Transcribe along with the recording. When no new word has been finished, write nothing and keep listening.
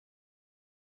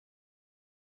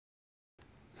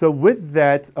So with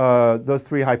that, those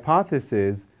three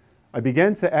hypotheses, I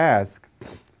began to ask,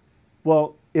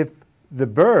 well, if the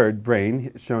bird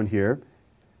brain, shown here,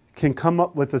 can come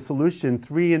up with a solution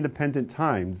 3 independent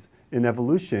times in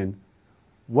evolution,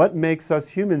 what makes us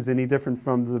humans any different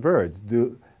from the birds?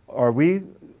 Are we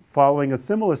following a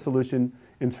similar solution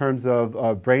in terms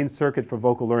of brain circuit for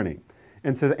vocal learning?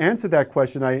 And to answer that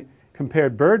question, I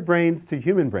compared bird brains to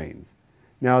human brains.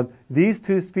 Now, these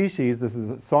two species, this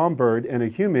is a songbird and a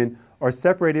human, are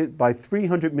separated by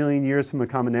 300 million years from a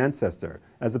common ancestor,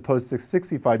 as opposed to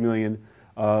 65 million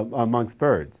amongst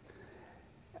birds.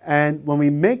 And when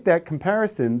we make that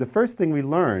comparison, the first thing we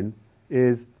learn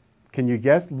is, can you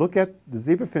guess? Look at the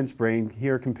zebrafinch brain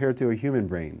here compared to a human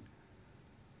brain.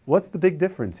 What's the big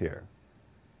difference here?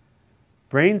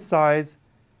 Brain size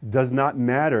does not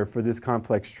matter for this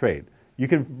complex trait. You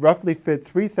can roughly fit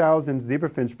 3,000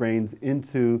 zebrafinch brains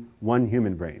into one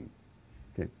human brain.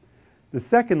 Okay. The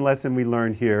second lesson we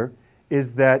learned here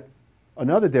is that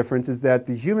another difference is that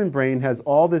the human brain has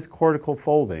all this cortical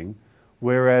folding,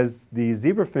 whereas the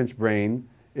zebrafinch brain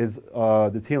is,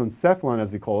 the telencephalon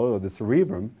as we call it, or the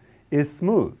cerebrum, is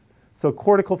smooth. So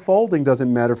cortical folding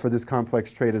doesn't matter for this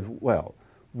complex trait as well.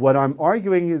 What I'm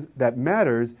arguing is that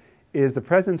matters is the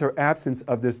presence or absence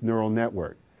of this neural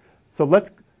network. So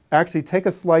let's actually take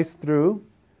a slice through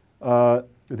the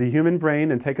human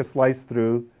brain and take a slice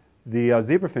through the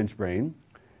zebrafinch brain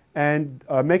and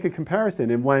make a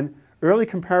comparison. And when early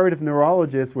comparative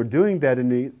neurologists were doing that in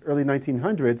the early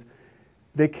 1900s,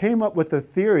 they came up with a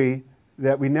theory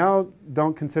that we now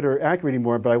don't consider accurate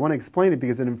anymore, but I want to explain it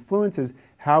because it influences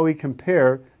how we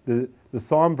compare the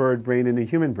songbird brain and the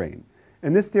human brain.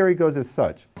 And this theory goes as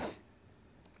such.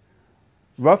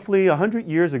 Roughly 100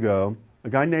 years ago, a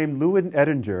guy named Lewin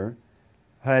Ettinger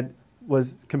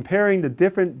was comparing the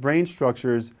different brain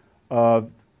structures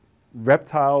of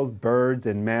reptiles, birds,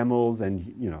 and mammals,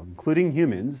 and including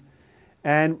humans,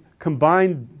 and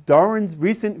combined Darwin's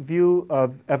recent view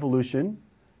of evolution,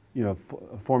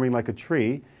 forming like a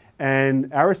tree,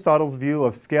 and Aristotle's view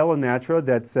of scala natura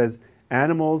that says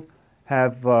animals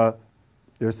have,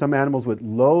 there are some animals with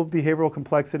low behavioral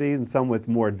complexity and some with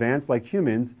more advanced like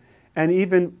humans, and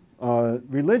even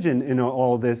religion in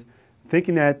all of this,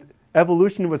 thinking that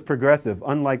evolution was progressive,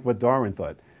 unlike what Darwin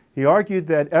thought. He argued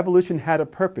that evolution had a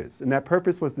purpose, and that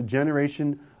purpose was the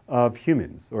generation of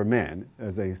humans, or man,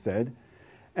 as they said.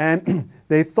 And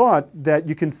they thought that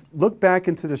you can look back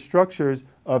into the structures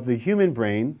of the human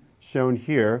brain, shown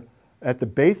here, at the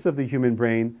base of the human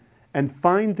brain, and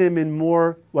find them in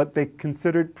more what they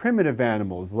considered primitive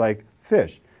animals, like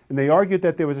fish. And they argued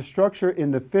that there was a structure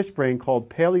in the fish brain called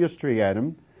Paleo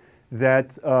Striatum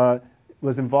that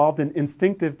was involved in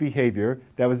instinctive behavior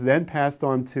that was then passed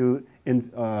on to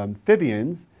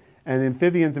amphibians, and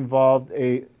amphibians evolved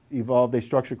a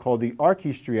structure called the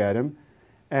archistriatum,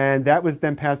 and that was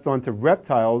then passed on to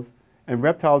reptiles, and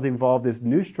reptiles evolved this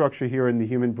new structure here in the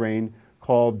human brain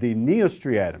called the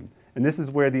neostriatum. And this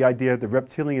is where the idea of the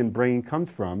reptilian brain comes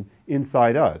from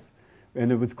inside us,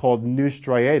 and it was called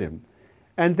noostriatum.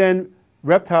 And then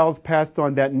reptiles passed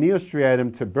on that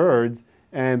neostriatum to birds,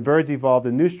 and birds evolved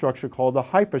a new structure called the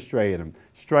hyperstriatum.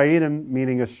 Striatum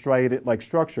meaning a striated-like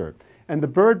structure. And the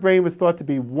bird brain was thought to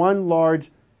be one large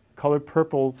colored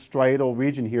purple striatal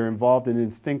region here involved in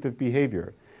instinctive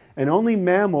behavior. And only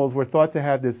mammals were thought to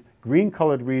have this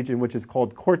green-colored region, which is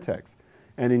called cortex.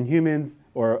 And in humans,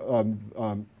 or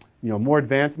more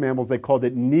advanced mammals, they called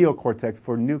it neocortex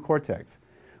for new cortex.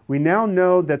 We now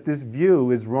know that this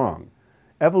view is wrong.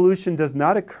 Evolution does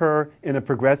not occur in a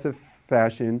progressive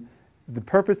fashion. The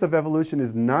purpose of evolution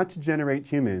is not to generate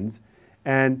humans,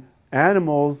 and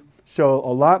animals show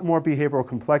a lot more behavioral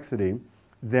complexity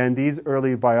than these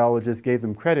early biologists gave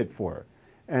them credit for.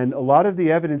 And a lot of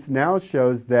the evidence now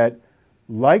shows that,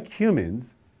 like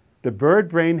humans, the bird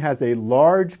brain has a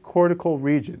large cortical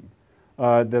region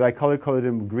that I color-coded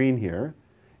in green here.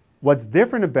 What's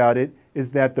different about it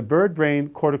is that the bird brain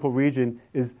cortical region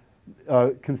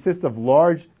consists of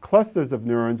large clusters of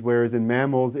neurons, whereas in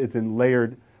mammals it's in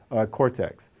layered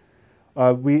cortex.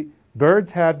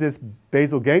 Birds have this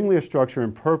basal ganglia structure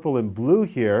in purple and blue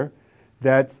here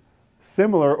that's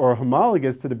similar or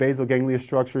homologous to the basal ganglia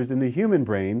structures in the human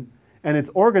brain, and it's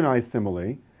organized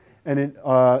similarly, and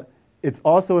it's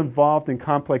also involved in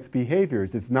complex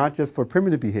behaviors. It's not just for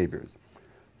primitive behaviors.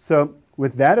 So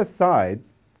with that aside,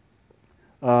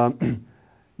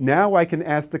 now I can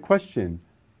ask the question,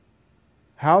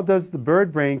 how does the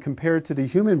bird brain compare to the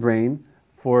human brain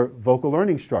for vocal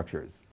learning structures?